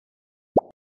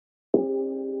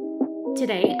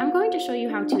Today, I'm going to show you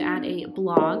how to add a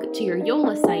blog to your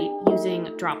Yola site using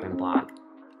DropInBlog.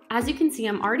 As you can see,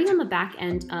 I'm already on the back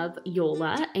end of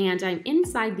Yola and I'm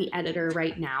inside the editor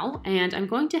right now, and I'm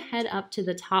going to head up to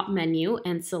the top menu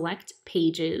and select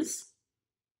Pages,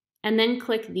 and then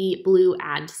click the blue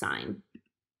add sign.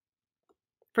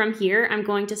 From here, I'm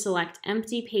going to select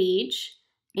Empty Page,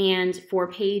 and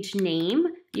for page name,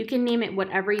 you can name it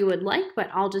whatever you would like, but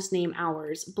I'll just name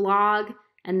ours Blog,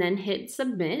 and then hit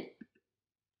Submit.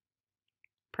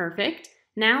 Perfect.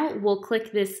 Now we'll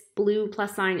click this blue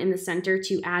plus sign in the center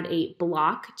to add a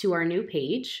block to our new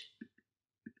page.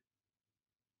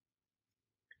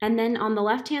 And then on the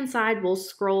left-hand side, we'll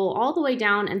scroll all the way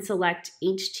down and select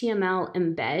HTML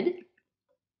Embed.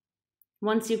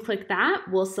 Once you click that,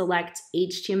 we'll select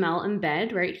HTML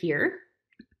Embed right here.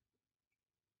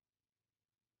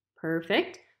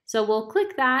 Perfect. So we'll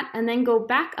click that and then go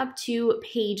back up to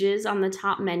Pages on the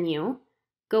top menu.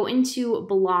 Go into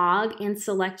Blog and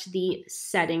select the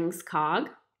Settings cog.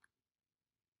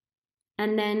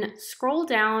 And then scroll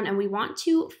down, and we want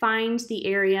to find the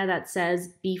area that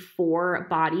says Before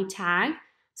Body Tag.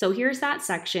 So here's that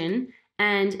section.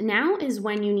 And now is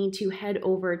when you need to head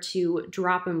over to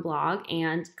DropInBlog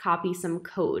and copy some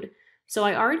code. So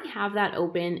I already have that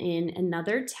open in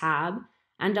another tab,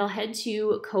 and I'll head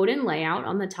to Code and Layout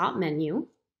on the top menu.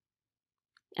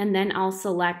 And then I'll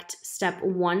select Step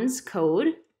 1's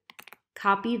code,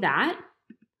 copy that,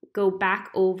 go back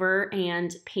over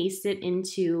and paste it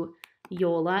into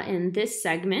Yola in this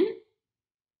segment,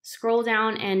 scroll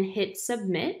down and hit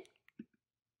Submit.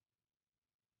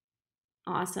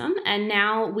 Awesome. And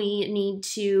now we need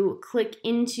to click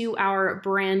into our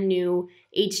brand new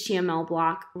HTML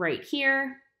block right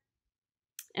here.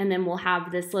 And then we'll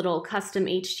have this little custom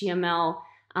HTML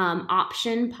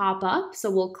option pop up. So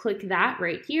we'll click that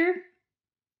right here.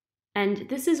 And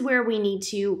this is where we need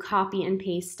to copy and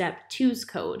paste step 2's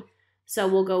code. So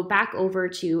we'll go back over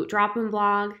to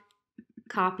DropInBlog,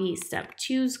 copy step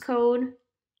 2's code,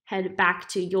 head back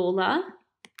to Yola,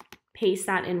 paste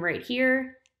that in right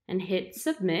here, and hit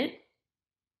Submit.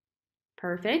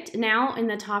 Perfect. Now in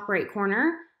the top right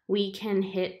corner, we can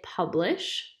hit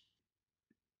Publish.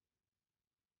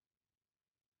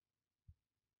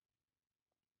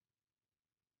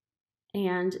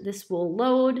 And this will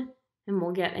load, and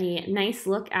we'll get a nice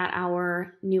look at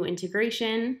our new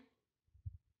integration.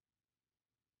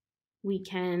 We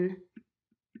can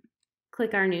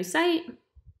click our new site.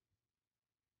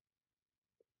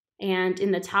 And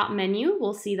in the top menu,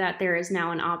 we'll see that there is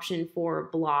now an option for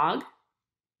blog.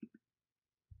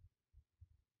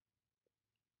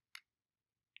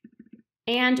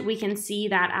 And we can see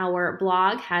that our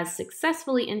blog has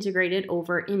successfully integrated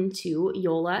over into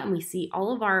Yola, and we see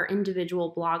all of our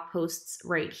individual blog posts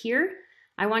right here.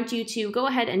 I want you to go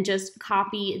ahead and just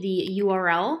copy the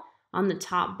URL on the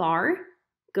top bar,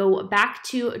 go back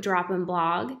to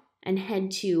DropInBlog and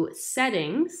head to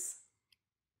Settings.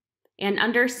 And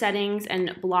under Settings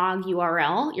and Blog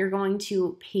URL, you're going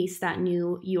to paste that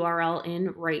new URL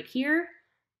in right here.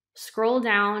 Scroll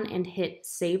down and hit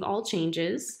Save All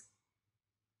Changes.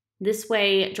 This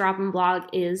way, DropInBlog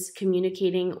is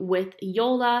communicating with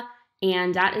Yola,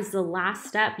 and that is the last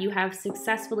step. You have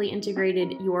successfully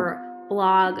integrated your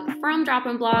blog from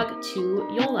DropInBlog to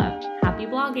Yola. Happy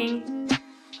blogging!